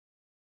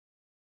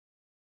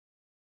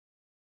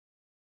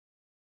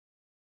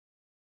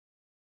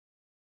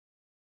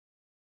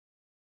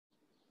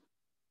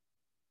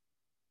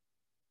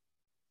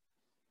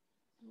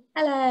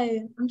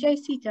Hello, I'm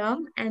Josie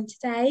Dom, and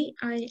today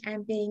I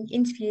am being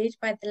interviewed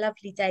by the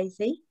lovely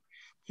Daisy,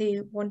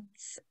 who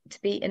wants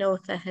to be an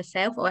author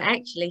herself, or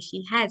actually,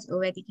 she has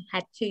already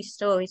had two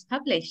stories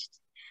published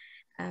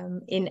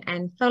in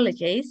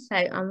anthologies. So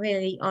I'm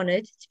really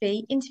honoured to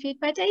be interviewed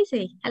by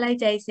Daisy. Hello,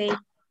 Daisy.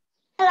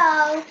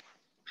 Hello.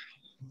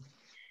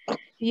 Do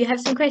you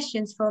have some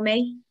questions for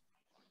me?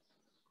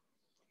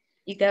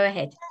 You go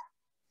ahead.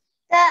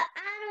 The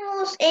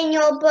animals in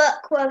your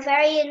book were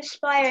very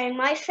inspiring.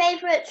 My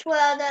favourites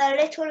were the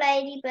little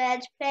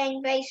ladybirds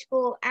playing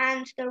baseball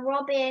and the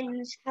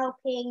robins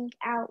helping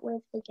out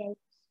with the gates.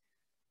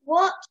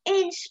 What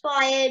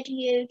inspired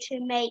you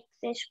to make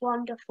this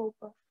wonderful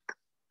book?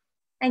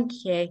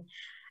 Thank you.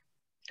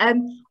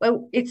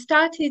 Well, it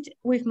started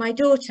with my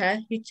daughter,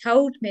 who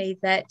told me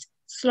that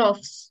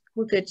sloths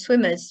were good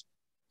swimmers.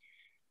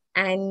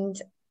 And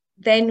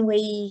then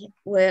we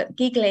were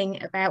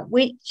giggling about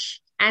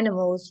which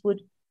animals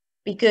would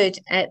be good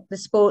at the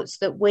sports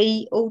that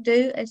we all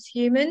do as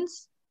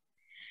humans.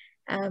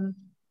 And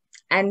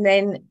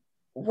then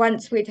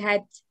once we'd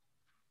had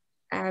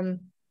a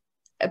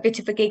bit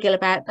of a giggle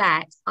about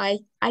that, I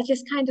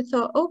just kind of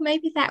thought, oh,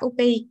 maybe that will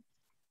be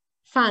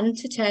fun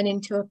to turn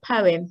into a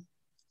poem.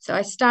 So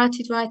I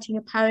started writing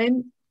a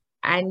poem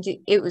and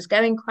it was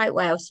going quite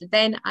well. So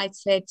then I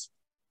said,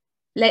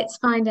 let's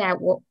find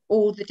out what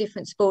all the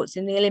different sports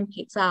in the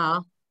Olympics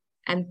are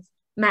and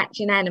match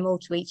an animal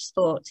to each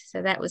sport.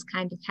 So that was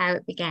kind of how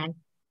it began.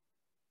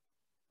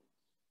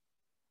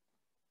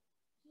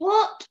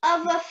 What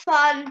other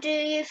fun do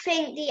you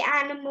think the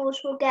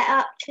animals will get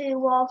up to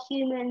while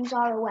humans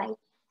are away?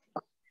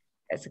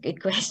 That's a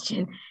good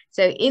question.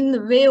 So in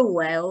the real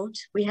world,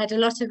 we had a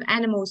lot of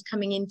animals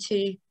coming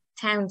into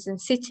towns and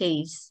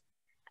cities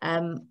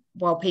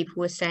while people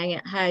were staying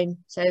at home.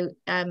 So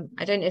I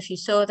don't know if you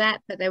saw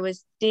that, but there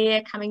was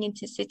deer coming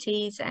into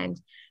cities, and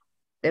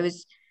there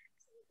was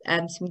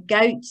some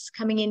goats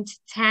coming into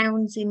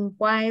towns in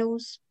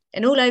Wales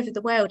and all over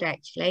the world,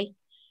 actually.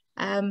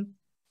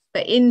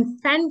 But in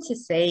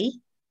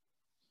fantasy,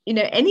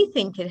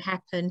 anything could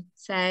happen.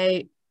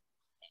 So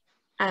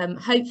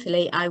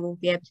hopefully I will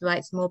be able to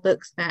write some more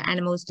books about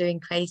animals doing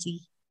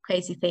crazy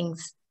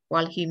things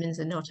while humans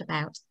are not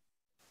about.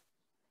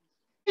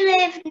 I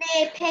live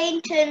near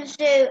Paynton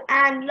Zoo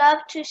and love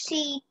to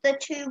see the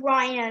two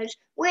rhinos.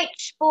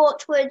 Which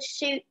sport would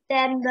suit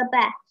them the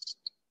best?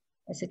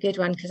 That's a good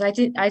one, because I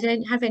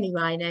don't have any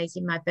rhinos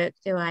in my book,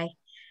 do I?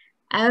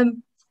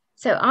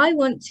 So I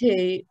want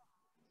to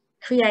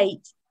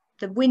create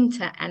the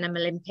Winter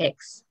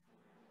Animalympics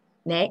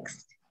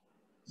next.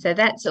 So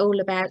that's all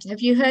about, have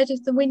you heard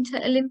of the Winter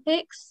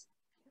Olympics?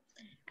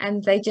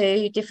 And they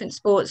do different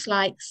sports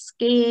like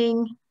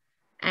skiing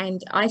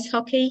and ice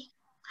hockey.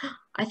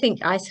 I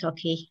think ice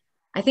hockey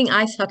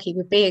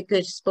would be a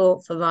good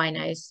sport for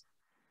rhinos.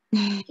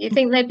 Do you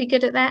think they'd be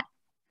good at that?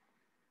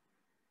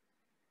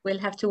 We'll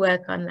have to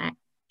work on that.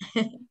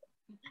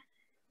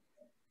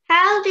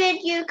 How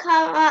did you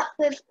come up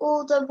with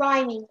all the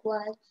rhyming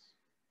words?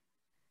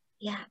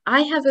 Yeah,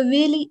 I have a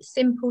really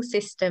simple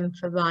system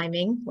for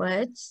rhyming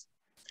words.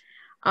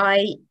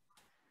 Let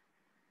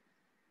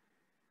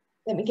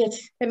me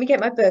get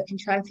my book and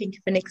try and think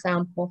of an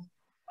example.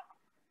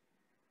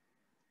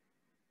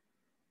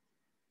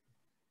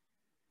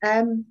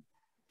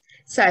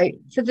 So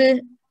for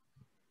the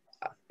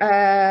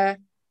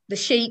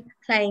sheep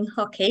playing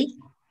hockey,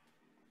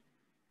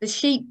 the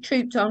sheep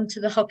trooped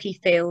onto the hockey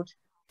field.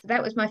 So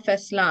that was my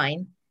first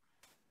line.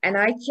 And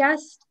I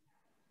just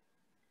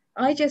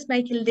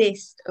make a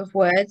list of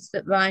words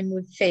that rhyme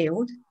with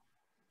field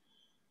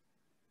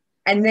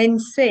and then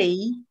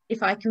see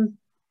if I can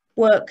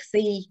work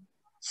the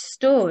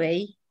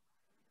story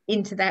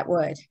into that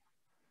word.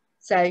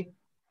 So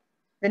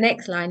the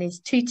next line is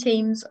 2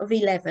 teams of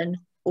 11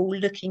 all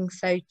looking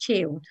so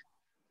chilled.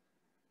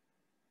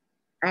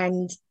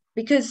 And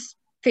because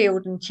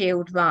field and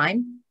chilled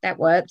rhyme, that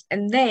worked.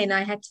 And then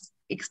I had to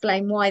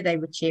explain why they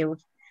were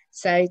chilled.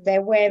 So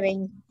they're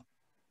wearing,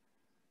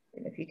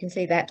 if you can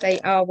see that, they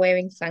are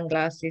wearing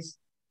sunglasses.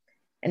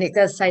 And it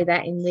does say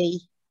that in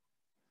the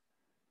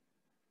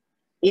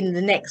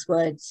next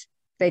words.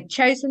 They'd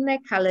chosen their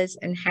colours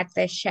and had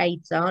their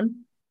shades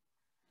on.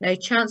 No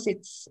chance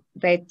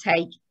they'd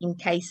take in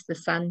case the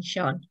sun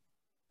shone.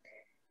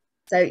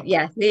 So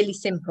yeah, really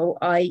simple.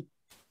 I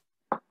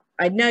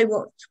know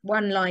what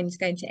one line is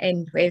going to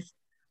end with.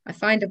 I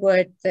find a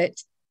word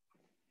that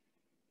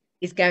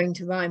is going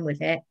to rhyme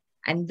with it,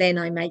 and then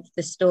I make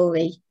the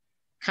story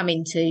come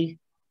into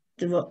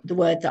the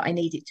word that I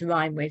need it to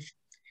rhyme with.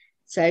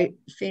 So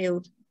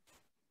field,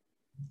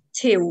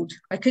 tilled.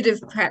 I could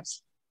have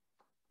perhaps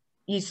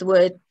used the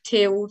word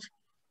tilled,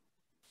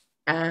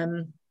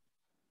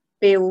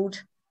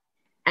 build,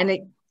 and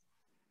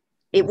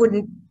it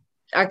wouldn't.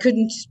 I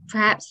couldn't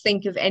perhaps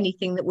think of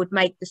anything that would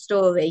make the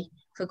story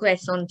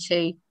progress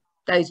onto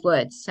those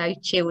words. So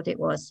chilled it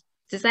was.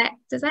 Does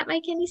that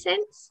make any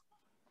sense?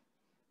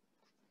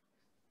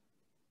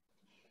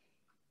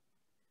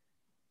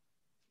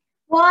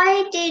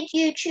 Why did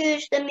you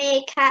choose the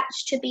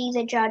meerkats to be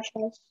the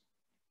judges?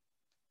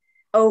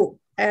 Oh,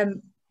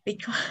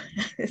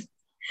 because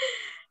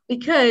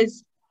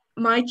because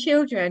my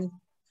children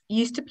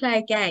used to play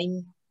a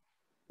game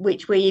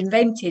which we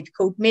invented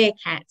called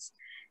meerkats,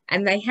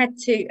 and they had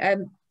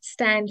to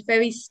stand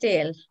very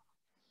still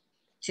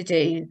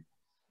to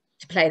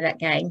play that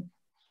game,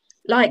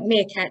 like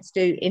meerkats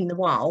do in the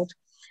wild.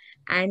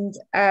 And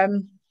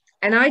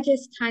I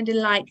just kind of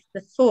like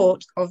the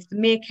thought of the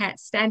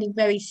meerkats standing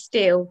very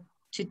still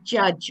to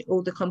judge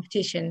all the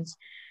competitions,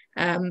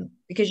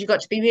 because you've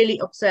got to be really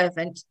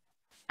observant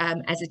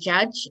as a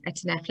judge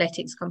at an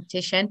athletics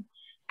competition.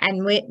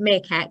 And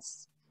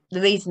meerkats,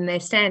 the reason they're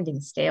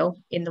standing still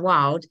in the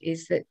wild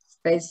is that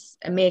there's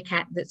a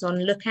meerkat that's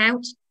on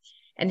lookout,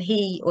 and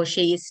he or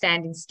she is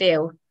standing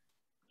still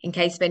in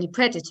case of any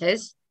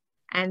predators.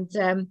 And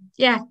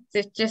yeah,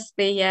 just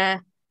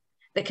the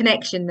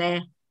connection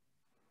there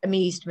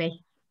amused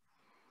me.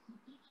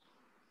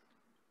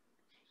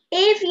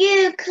 If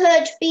you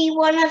could be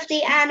one of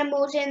the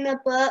animals in the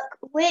book,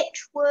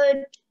 which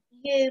would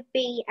you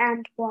be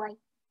and why?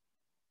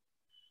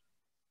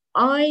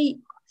 I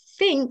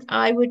think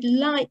I would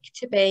like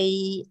to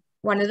be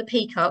one of the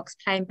peacocks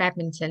playing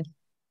badminton,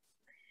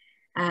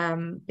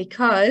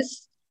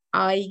 because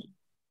I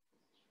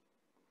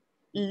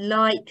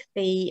like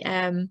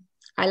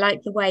I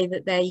like the way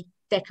that they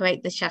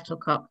decorate the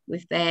shuttlecock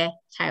with their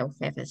tail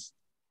feathers.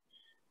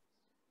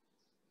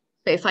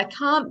 But if I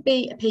can't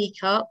be a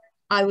peacock,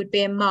 I would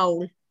be a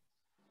mole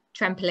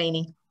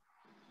trampolining.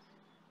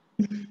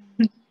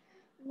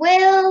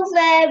 Will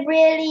there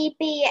really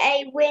be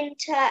a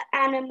Winter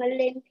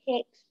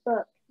Animalympics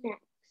book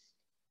next?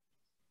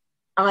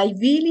 I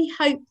really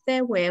hope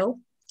there will.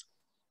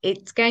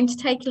 It's going to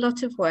take a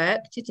lot of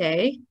work to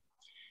do.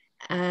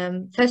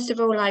 First of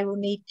all, I will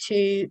need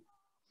to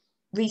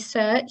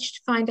research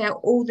to find out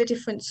all the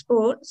different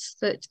sports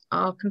that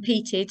are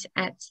competed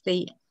at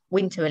the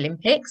Winter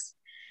Olympics.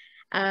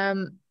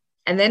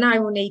 And then I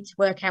will need to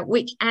work out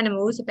which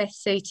animals are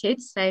best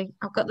suited. So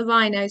I've got the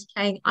rhinos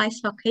playing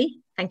ice hockey.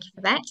 Thank you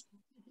for that.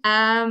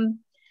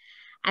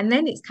 And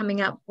then it's coming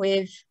up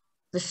with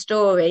the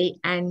story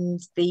and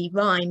the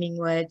rhyming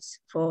words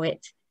for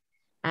it.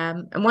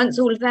 And once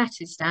all of that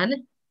is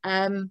done,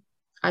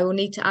 I will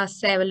need to ask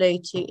Sarah Lou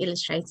to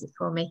illustrate it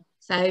for me.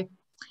 So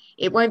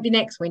it won't be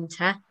next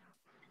winter,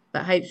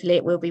 but hopefully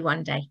it will be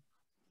one day.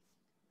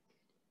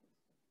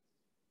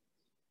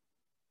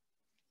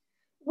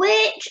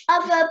 Which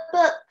other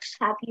books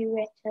have you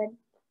written?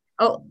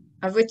 Oh,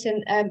 I've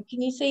written, can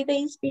you see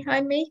these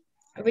behind me?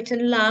 I've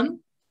written Lum,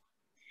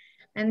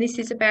 and this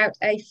is about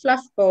a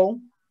fluff ball.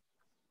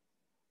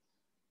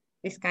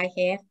 This guy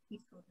here, he's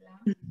called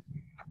Lum,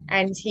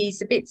 and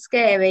he's a bit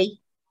scary,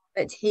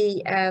 but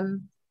the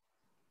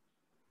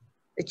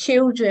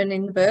children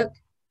in the book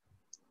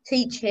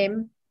teach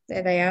him,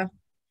 there they are,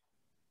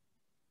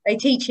 they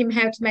teach him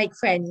how to make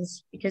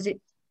friends, because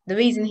the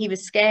reason he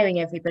was scaring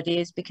everybody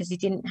is because he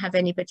didn't have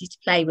anybody to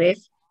play with.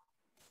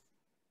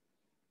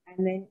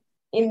 And then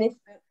in this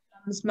book,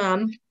 Lum's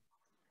mum,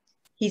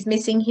 he's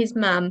missing his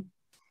mum.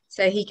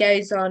 So he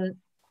goes on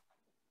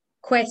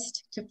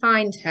quest to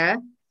find her,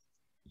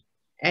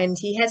 and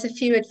he has a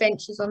few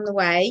adventures on the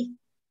way.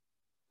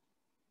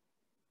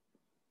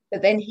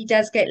 But then he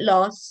does get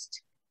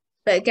lost.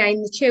 But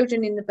again, the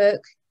children in the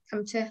book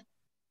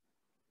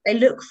they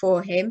look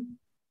for him,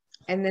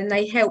 and then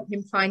they help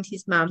him find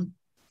his mum.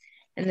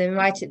 And then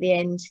right at the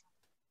end,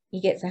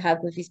 he gets a hug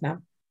with his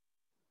mum.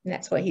 And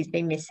that's what he's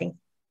been missing.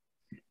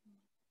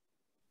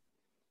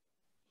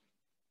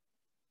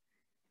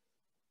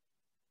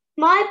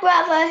 My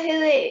brother,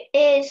 who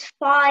is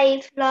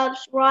 5,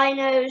 loves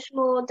rhinos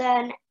more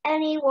than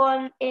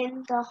anyone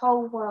in the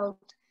whole world.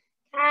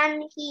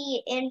 Can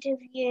he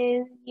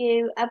interview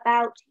you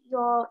about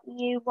your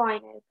new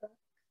rhino book?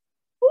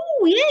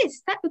 Oh,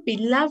 yes, that would be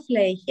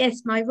lovely.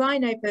 Yes, my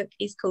rhino book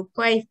is called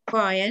Brave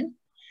Brian,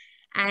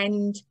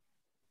 and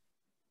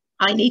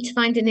I need to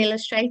find an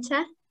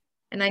illustrator,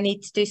 and I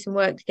need to do some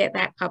work to get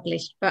that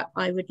published. But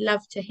I would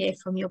love to hear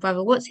from your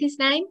brother. What's his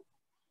name?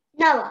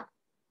 Noah.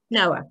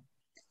 Noah.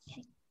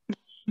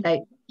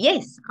 So,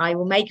 yes, I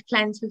will make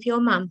plans with your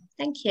mum.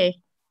 Thank you.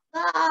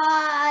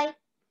 Bye.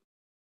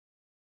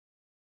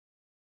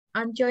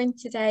 I'm joined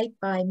today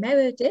by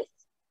Meredith,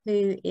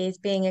 who is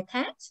being a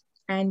cat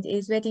and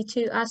is ready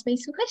to ask me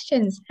some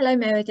questions. Hello,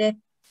 Meredith.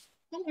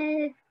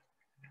 Hello.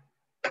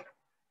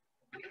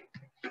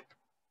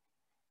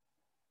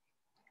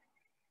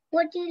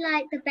 What do you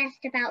like the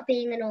best about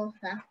being an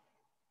author?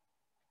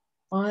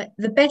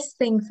 The best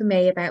thing for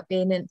me about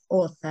being an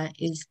author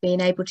is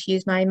being able to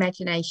use my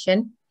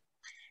imagination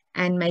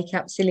and make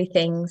up silly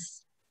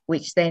things,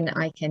 which then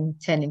I can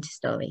turn into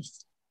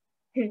stories.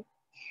 Did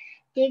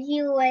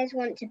you always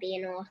want to be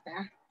an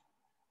author?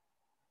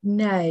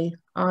 No,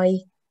 I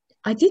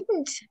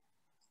didn't.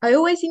 I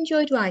always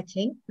enjoyed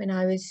writing when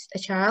I was a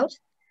child,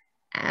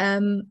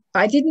 but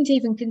I didn't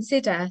even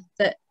consider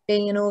that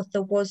being an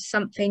author was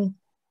something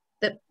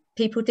that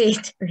people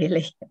did,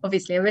 really.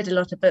 Obviously, I read a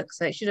lot of books,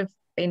 so it should have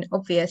been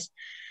obvious.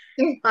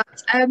 But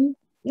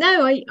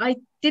no, I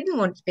didn't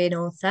want to be an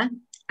author.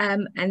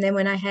 And then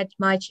when I had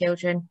my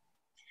children,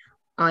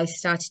 I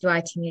started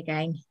writing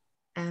again.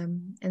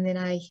 And then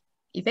I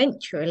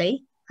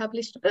eventually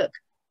published a book.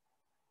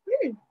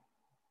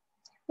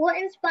 What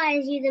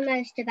inspires you the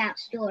most about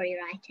story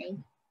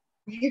writing?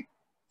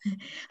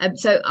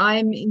 So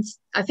I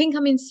think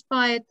I'm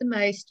inspired the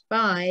most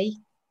by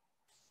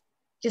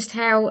just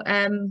how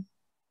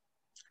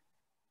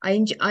I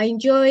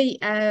enjoy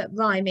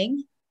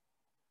rhyming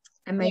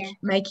and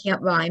making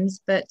up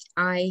rhymes, but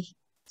I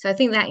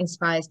think that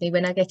inspires me.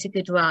 When I get a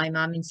good rhyme,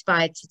 I'm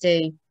inspired to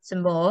do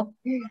some more.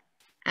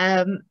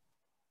 And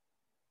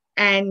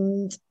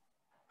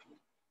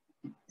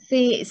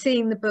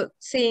seeing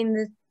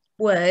the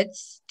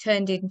words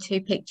turned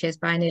into pictures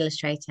by an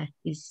illustrator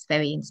is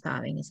very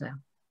inspiring as well.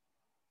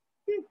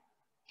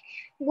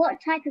 What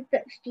type of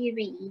books do you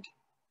read?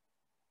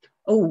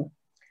 Oh,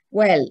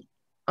 well,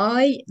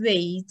 I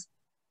read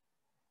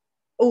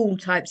all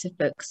types of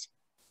books.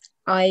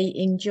 I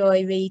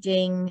enjoy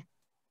reading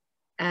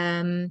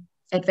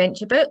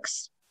adventure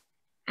books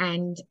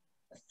and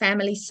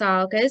family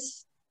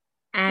sagas,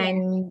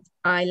 and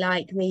I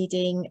like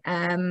reading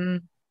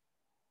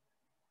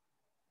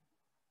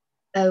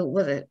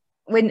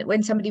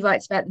when somebody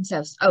writes about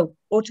themselves,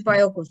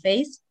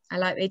 autobiographies. I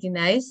like reading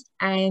those,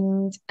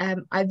 and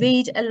I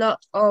read a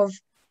lot of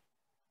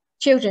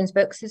children's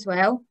books as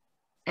well,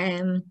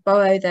 and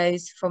borrow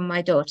those from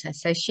my daughter.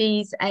 So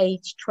she's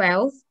age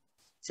 12,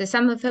 so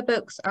some of her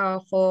books are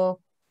for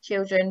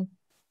children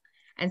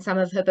and some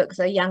of her books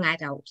are young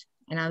adult,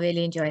 and I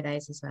really enjoy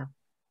those as well.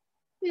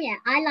 Yeah,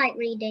 I like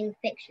reading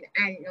fiction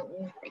and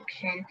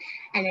non-fiction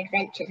and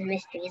adventures and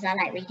mysteries. I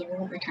like reading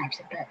all the types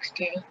of books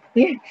too.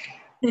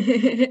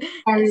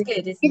 That's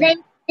good, isn't it?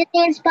 Did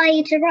they inspire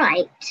you to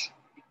write?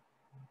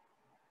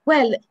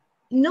 Well,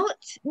 not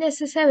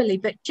necessarily,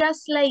 but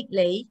just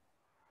lately,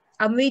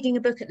 I'm reading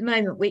a book at the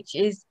moment which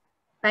is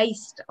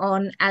based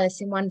on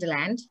Alice in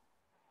Wonderland,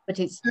 but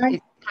it's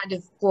kind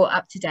of brought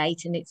up to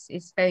date and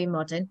it's very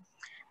modern.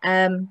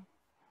 And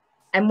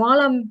while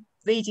I'm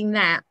reading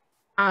that,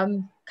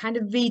 I'm kind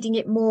of reading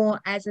it more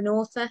as an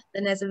author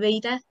than as a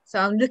reader. So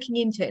I'm looking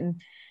into it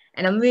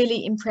and I'm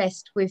really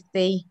impressed with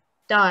the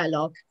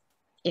dialogue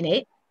in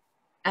it.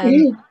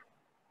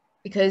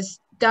 Because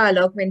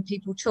dialogue, when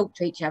people talk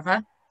to each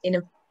other in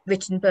a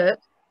written book,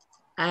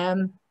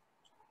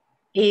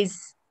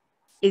 is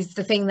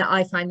the thing that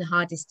I find the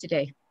hardest to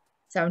do.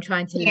 So I'm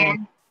trying to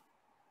learn.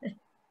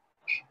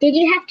 Did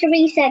you have to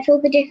research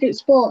all the different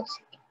sports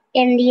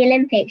in the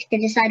Olympics to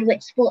decide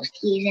which sports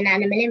to use in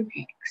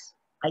Animalympics?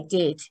 I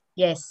did,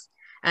 yes.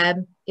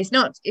 It's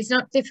not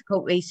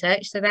difficult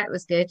research, so that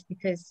was good,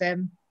 because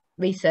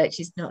research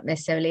is not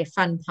necessarily a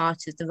fun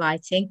part of the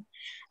writing.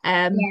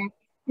 So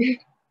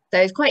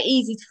it's quite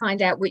easy to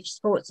find out which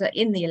sports are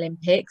in the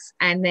Olympics,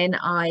 and then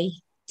I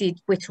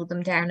did whittle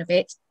them down a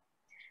bit.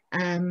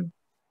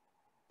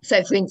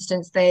 So for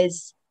instance,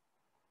 there's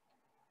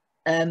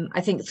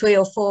I think 3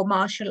 or 4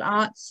 martial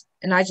arts,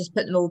 and I just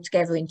put them all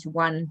together into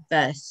one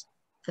verse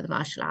for the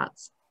martial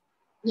arts.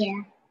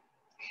 Yeah.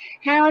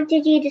 How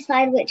did you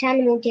decide which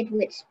animal did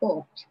which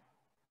sport?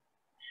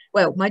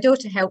 Well, my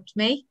daughter helped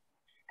me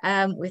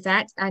with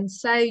that, and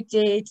so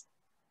did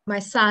my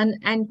son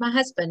and my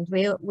husband.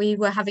 We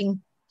were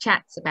having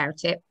chats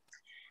about it,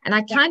 and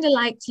I kind of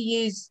like to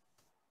use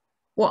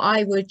what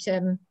I would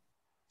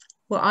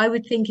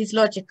think is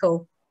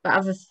logical, but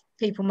other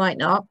people might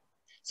not.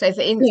 So,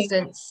 for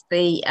instance,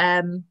 the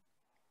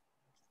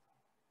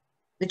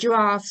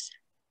giraffes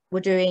are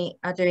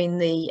doing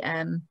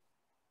the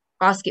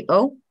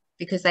basketball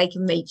because they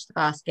can reach the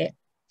basket,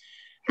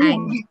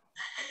 and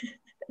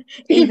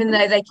even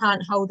though they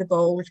can't hold the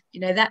ball,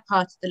 that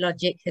part of the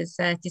logic has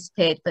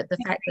disappeared. But the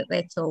fact that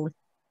they're tall,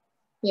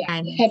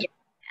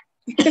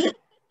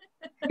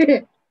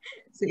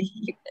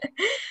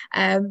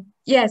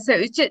 so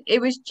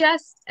it was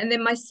just, and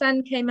then my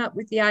son came up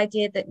with the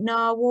idea that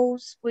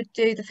narwhals would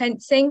do the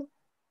fencing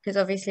because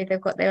obviously they've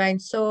got their own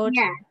sword.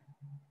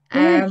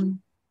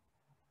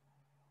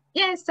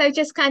 So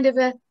just kind of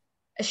a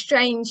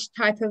strange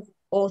type of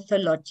author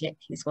logic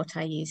is what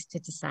I used to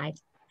decide.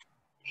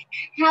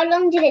 How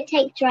long did it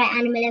take to write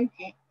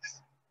Animalympics?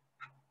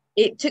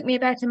 It took me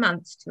about a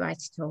month to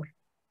write it all.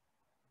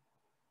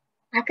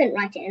 I couldn't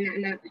write it in that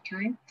amount of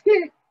time.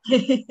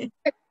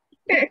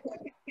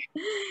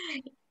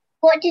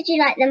 What did you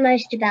like the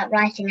most about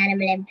writing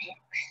Animalympics?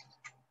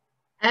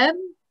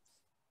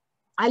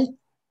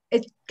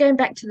 Going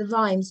back to the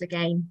rhymes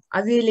again,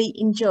 I really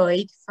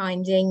enjoyed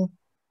finding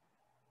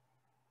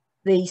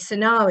the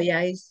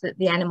scenarios that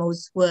the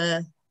animals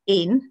were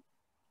in,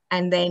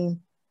 and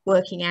then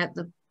working out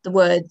the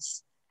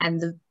words and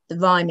the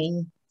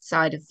rhyming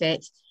side of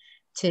it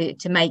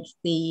to make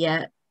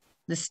the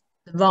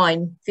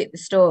rhyme fit the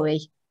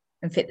story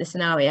and fit the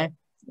scenario.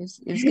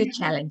 It was a good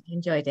challenge. I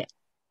enjoyed it.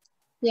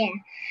 Yeah.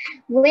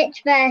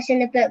 Which verse in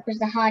the book was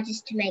the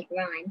hardest to make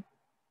rhyme?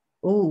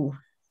 Oh,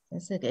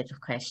 that's a good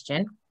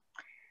question.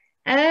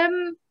 I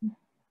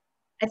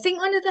think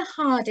one of the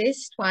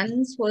hardest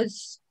ones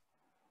was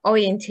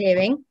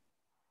orienteering.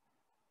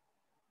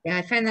 Yeah,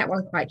 I found that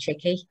one quite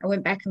tricky. I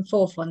went back and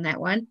forth on that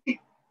one.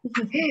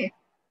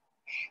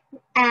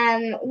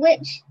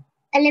 Which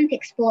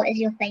Olympic sport is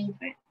your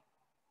favourite?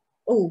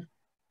 Oh,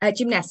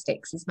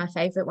 gymnastics is my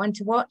favourite one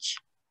to watch.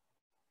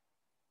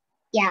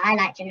 Yeah, I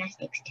like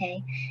gymnastics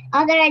too.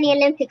 Are there any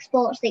Olympic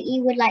sports that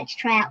you would like to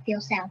try out for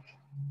yourself?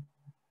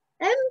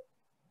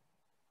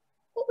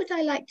 What would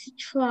I like to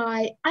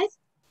try?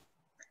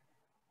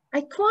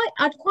 I'd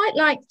quite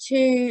like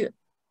to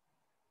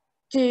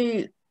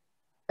do.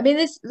 I mean,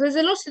 there's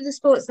a lot of the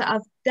sports that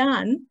I've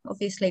done,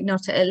 obviously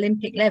not at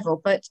Olympic level,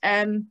 but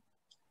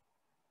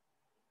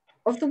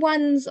of the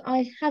ones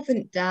I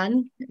haven't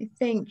done, I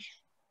think.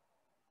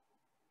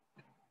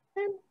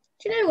 Do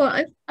you know what?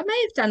 I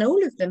may have done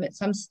all of them at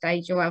some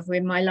stage or other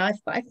in my life,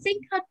 but I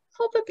think I'd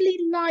probably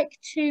like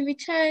to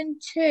return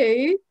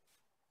to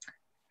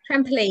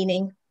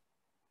trampolining.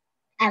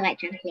 I like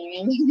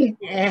trampolining.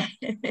 Yeah.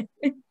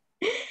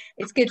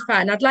 It's good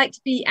fun. I'd like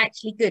to be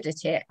actually good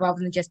at it rather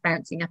than just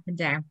bouncing up and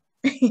down.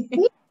 If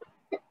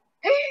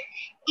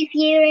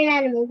you were an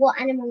animal,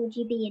 what animal would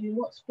you be and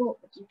what sport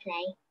would you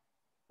play?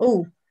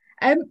 Oh,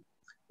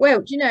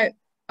 well, do you know,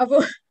 I've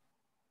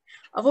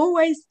I've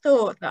always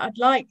thought that I'd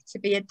like to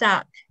be a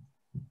duck.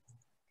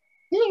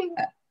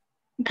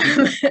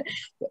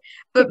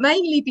 But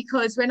mainly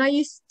because when I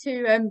used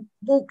to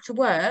walk to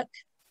work,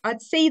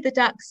 I'd see the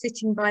ducks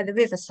sitting by the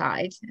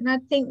riverside, and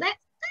I'd think that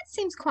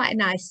seems quite a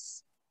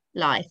nice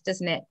life,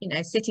 doesn't it? You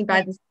know, sitting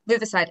by the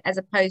riverside as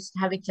opposed to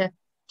having to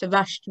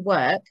rush to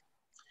work.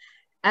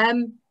 But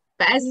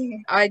as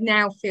I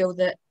now feel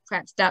that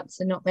perhaps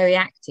ducks are not very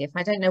active,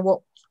 I don't know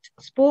what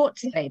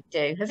sports they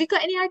do. Have you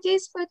got any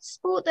ideas for a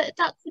sport that a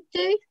duck would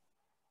do?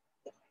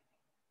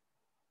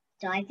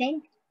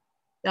 Diving,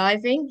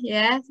 Diving,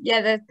 yeah,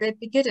 they'd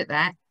be good at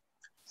that.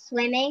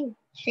 swimming,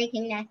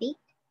 shaking their feet.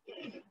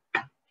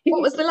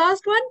 What was the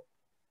last one?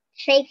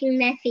 Shaking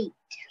their feet.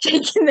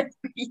 Shaking their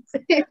feet.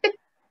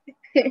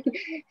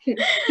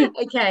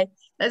 Okay,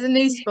 that's a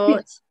new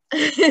sport.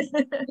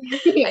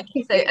 Okay,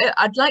 so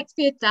I'd like to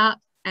be a duck,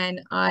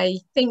 and I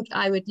think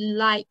I would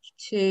like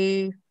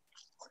to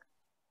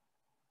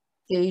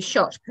do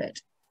shot put.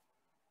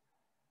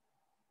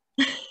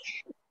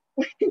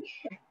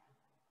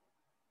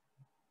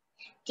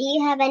 Do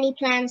you have any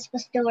plans for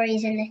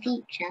stories in the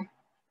future?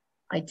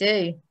 I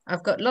do.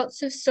 I've got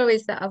lots of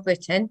stories that I've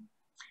written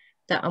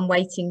that I'm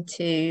waiting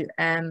to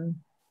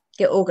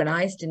get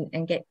organised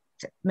and get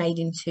made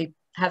into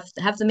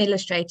have them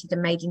illustrated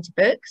and made into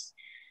books.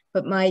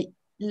 But my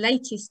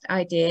latest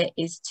idea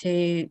is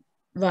to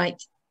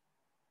write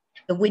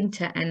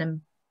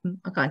the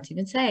I can't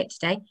even say it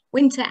today.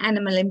 Winter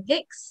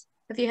Animalympics.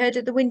 Have you heard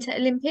of the Winter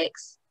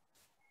Olympics?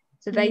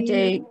 So they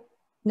do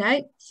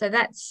no. So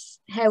that's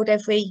held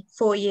every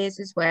 4 years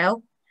as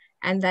well,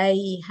 and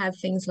they have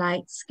things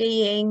like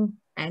skiing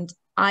and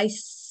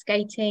ice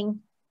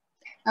skating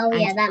Oh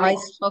yeah, and that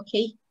ice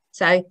hockey.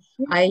 So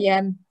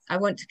I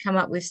want to come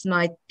up with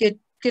some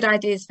good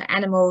ideas for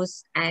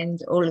animals and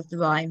all of the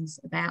rhymes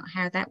about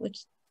how that would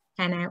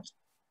pan out.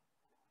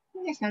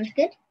 that sounds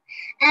good.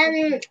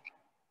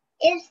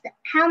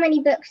 How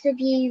many books have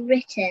you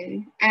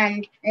written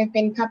and have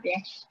been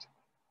published?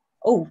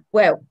 Oh,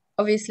 well,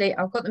 obviously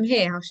I've got them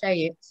here. I'll show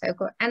you. So I've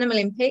got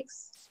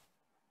Animalympics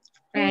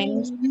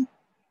and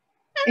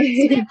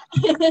you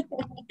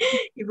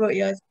brought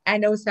yours.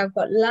 And also I've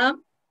got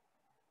Lum.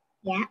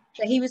 Yeah.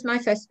 So he was my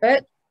first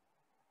book.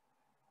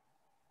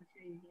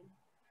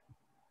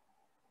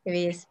 Here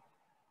he is.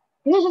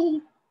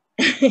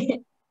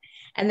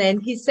 And then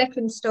his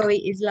second story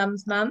is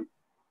Lum's Mum.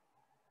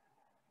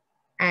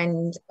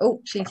 And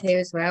oh, she's here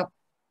as well.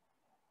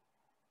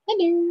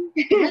 Hello.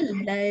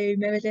 Hello,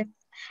 Meredith.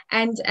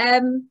 And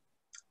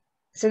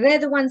so they're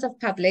the ones I've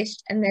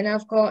published. And then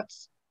I've got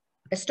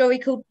a story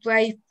called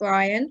Brave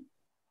Brian.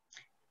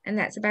 And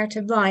that's about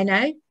a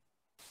rhino,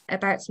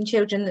 about some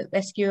children that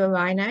rescue a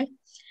rhino.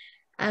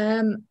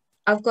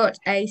 I've got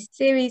a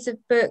series of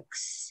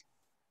books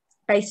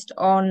based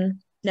on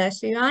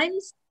nursery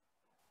rhymes.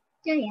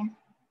 Oh yeah.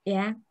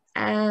 Yeah.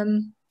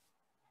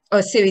 Or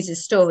a series of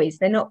stories.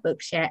 They're not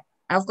books yet.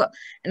 I've got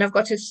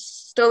a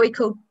story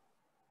called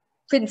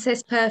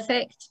Princess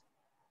Perfect.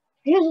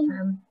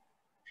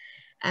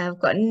 I've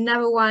got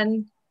another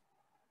one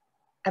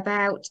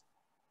about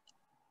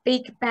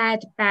Big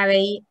Bad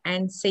Barry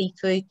and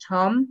See-Through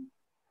Tom.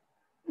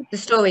 The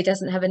story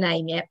doesn't have a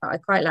name yet, but I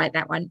quite like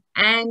that one.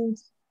 And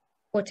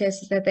what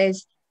else is there?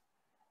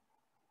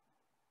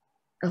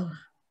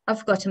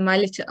 I've got a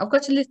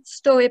little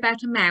story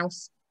about a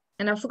mouse,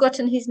 and I've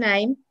forgotten his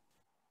name.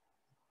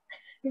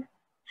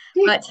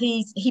 But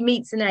he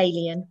meets an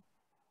alien.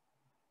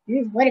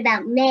 What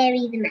about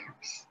Mary the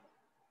Mouse?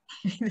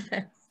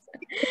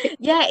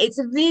 Yeah, it's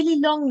a really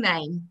long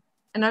name,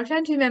 and I'm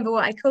trying to remember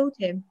what I called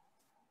him.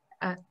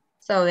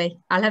 Sorry,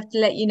 I'll have to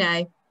let you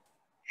know.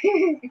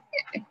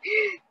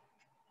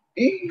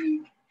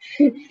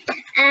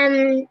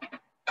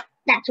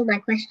 That's all my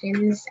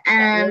questions.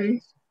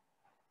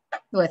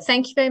 Well,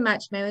 thank you very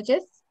much,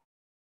 Meredith.